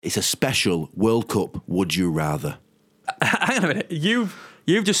It's a special World Cup Would You Rather. Hang on a minute. You've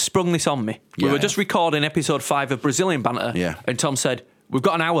just sprung this on me. We Yeah, were just recording episode 5 of Brazilian Banter. Yeah. And Tom said, we've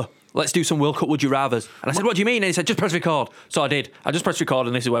got an hour. Let's do some World Cup Would You Rathers. And I said, what do you mean? And he said, just press record. So I did. I just pressed record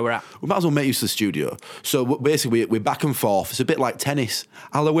and this is where we're at. We might as well make use of the studio. So basically, we're back and forth. It's a bit like tennis,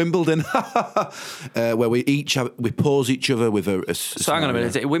 a la Wimbledon, where we pose each other with a So hang on a minute.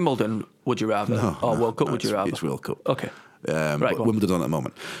 Is it Wimbledon Would You Rather? Or World Cup Would You Rather? It's World Cup. Okay. But go on. Wimbledon's on at the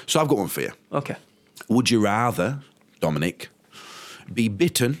moment. So I've got one for you. Okay. Would you rather, Dominic, be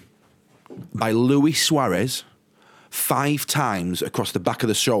bitten by Luis Suarez 5 times across the back of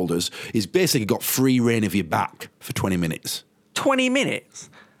the shoulders? He's basically got free reign of your back for 20 minutes. 20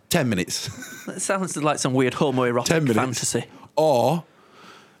 minutes? 10 minutes. That sounds like some weird homoerotic 10 minutes. fantasy. Or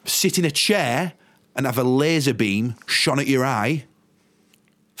sit in a chair and have a laser beam shone at your eye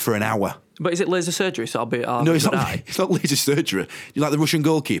for an hour. But is it laser surgery? So No, it's not. It's not laser surgery. You like the Russian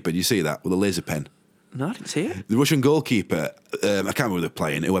goalkeeper? Do you see that with a laser pen? No, I didn't see it. The Russian goalkeeper, I can't remember who they were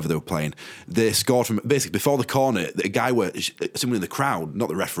playing, whoever they were playing, they scored from, basically, before the corner, the guy, someone in the crowd, not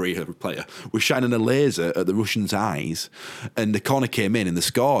the referee, the player, was shining a laser at the Russian's eyes, and the corner came in and they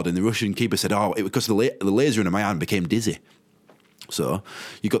scored, and the Russian keeper said, it was because the laser in my eye became dizzy. So,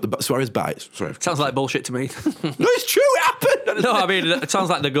 you got the Suarez bites. Sorry. Sounds like bullshit to me. No, it's true, it happened! No, I mean, it sounds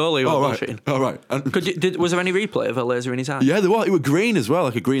like the goalie was bullshitting. All right. And, Was there any replay of a laser in his eye? yeah, there was. It was green as well,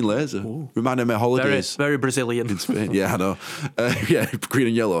 like a green laser. Reminded me of holidays. Very Brazilian. In Spain. Yeah, I know. Green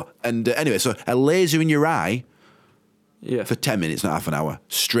and yellow. And anyway, so a laser in your eye Yeah. for 10 minutes, not half an hour,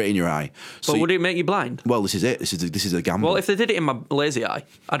 straight in your eye. So But would it make you blind? well, this is it. This is a gamble. Well, if they did it in my lazy eye,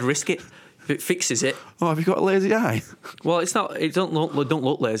 I'd risk it. If it fixes it. Oh, have you got a lazy eye? Well, it's not. It don't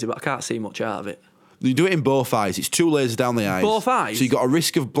look lazy, but I can't see much out of it. You do it in both eyes. It's 2 lasers down the eyes. Both eyes? So you got a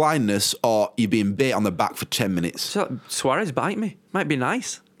risk of blindness, or you're being bait on the back for 10 minutes. So Suarez bite me. Might be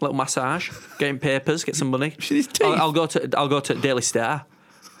nice. Little massage, getting papers, get some money. See his teeth? I'll go to Daily Star.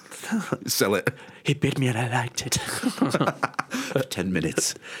 Sell it He bid me and I liked it. for 10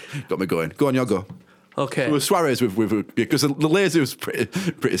 minutes. Got me going. Go on, you go. Okay. With Suarez, because the laser was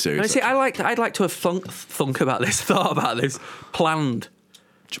pretty serious. I see. I'd like to have thought about this, planned.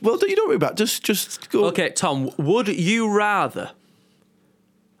 Well, you don't worry about it. Just go. Okay, Tom, would you rather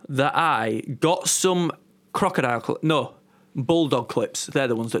that I got some bulldog clips, they're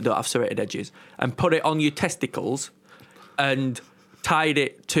the ones that don't have serrated edges, and put it on your testicles and tied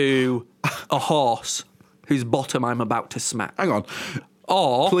it to a horse whose bottom I'm about to smack? Hang on.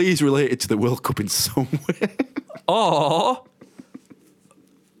 Or Please relate it to the World Cup in some way. Or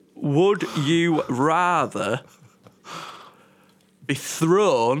would you rather be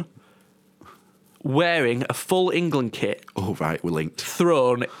thrown wearing a full England kit, Oh, right, we're linked.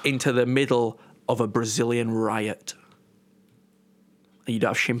 thrown into the middle of a Brazilian riot? And you don't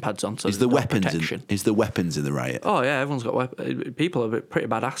have shin pads on, so Is there's the no weapons protection. is the weapons in the riot? Oh yeah, everyone's got weapons. People are pretty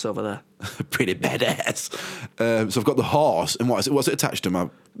badass over there. Pretty badass. So I've got the horse, and what's it attached to? My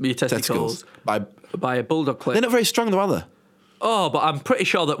Your testicles. By a bulldog clip. They're not very strong, though, are they? Oh, but I'm pretty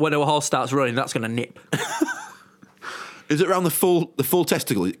sure that when a horse starts running, that's going to nip. Is it around the full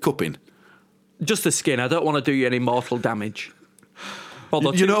testicle cupping? Just the skin. I don't want to do you any mortal damage.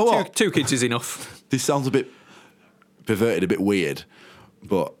 Although You know what? two kids is enough. This sounds a bit perverted, a bit weird,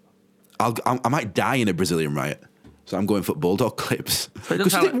 but I might die in a Brazilian riot. So I'm going for bulldog clips. But it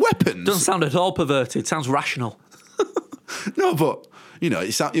Because doesn't they're sound- weapons. Doesn't sound at all perverted. Sounds rational. No, but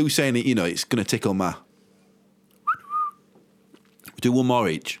you're saying it. It's going to tickle my. Do one more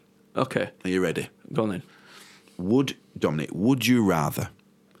each. Okay, Are you ready? go on then. Dominic, would you rather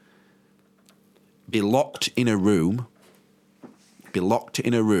be locked in a room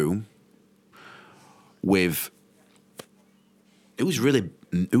with who's really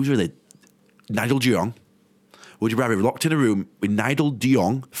Nigel de Jong? Would you rather be locked in a room with Nigel de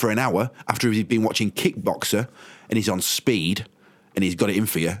Jong for an hour after he's been watching Kickboxer and he's on speed and he's got it in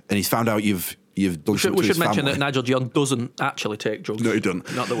for you and he's found out you've done something We to his should mention family? that Nigel John doesn't actually take drugs. No, he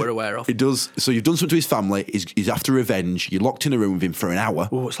doesn't. Not that we're aware of. He does. So you've done something to his family. He's after revenge. You're locked in a room with him for an hour.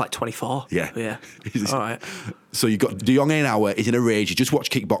 Oh, it's like 24. Yeah. Yeah. All right. So you got De Jong in an hour. He's in a rage. You just watch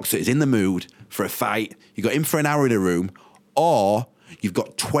Kickboxer. He's in the mood for a fight. You got him for an hour in a room, or you've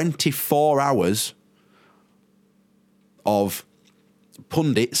got 24 hours of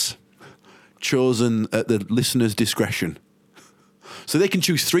pundits chosen at the listener's discretion. So they can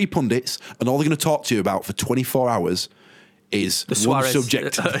choose 3 pundits, and all they're going to talk to you about for 24 hours is The one Suarez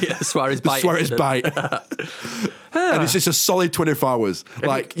subject. yeah, Suarez The bite. Suarez bite. And it's just a solid 24 hours.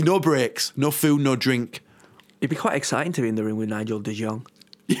 Like, no breaks, no food, no drink. It'd be quite exciting to be in the room with Nigel de Jong.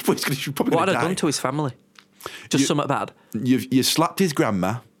 You're probably What going had to I die. done to his family? Just something bad. You slapped his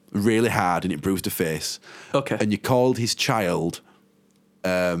grandma, really hard and it bruised her face. Okay. And you called his child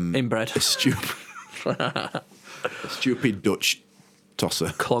Inbred. a stupid Dutch tosser,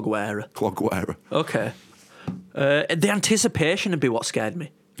 Clog wearer. clog wearer. Okay. The anticipation would be what scared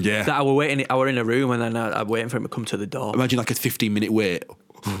me. Yeah. That I were in a room and then I'm waiting for him to come to the door. Imagine like a 15-minute wait.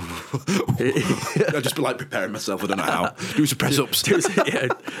 I'd just be like preparing myself. I don't know how. Do some press ups. Yeah,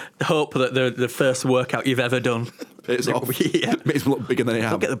 hope that the first workout you've ever done. It's off. Yeah. Makes me look bigger than I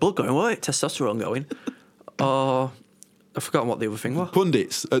am. Get the blood going. What? Testosterone going. Oh, I've forgotten what the other thing was.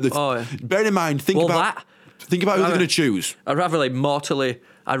 Pundits. Yeah. Bear in mind, think about who they're going to choose. I'd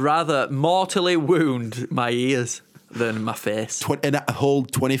rather mortally wound my ears than my face. In a whole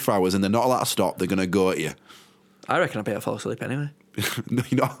 24 hours, and they're not allowed to stop. They're going to go at you. I reckon I'd be able to fall asleep anyway. No,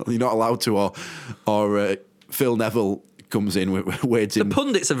 you're not allowed to. Or Phil Neville comes in with Wade's The in.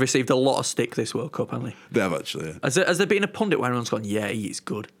 pundits have received a lot of stick this World Cup, haven't they? They have actually. Yeah. Has there been a pundit where everyone's gone, yeah, he's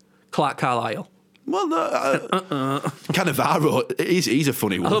good? Clark Carlisle. Well, no, Cannavaro, he's a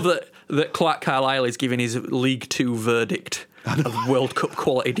funny I one. love that Clark Carlisle is giving his League Two verdict of World Cup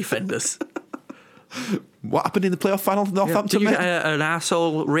quality defenders. What happened in the playoff final? Northampton, Did you mate? get an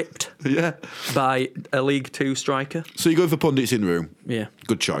arsehole ripped Yeah. by a League Two striker? So you go for pundits in room. Yeah.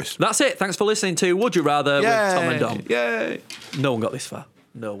 Good choice. That's it. Thanks for listening to Would You Rather with Tom and Dom. Yay. No one got this far.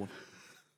 No one.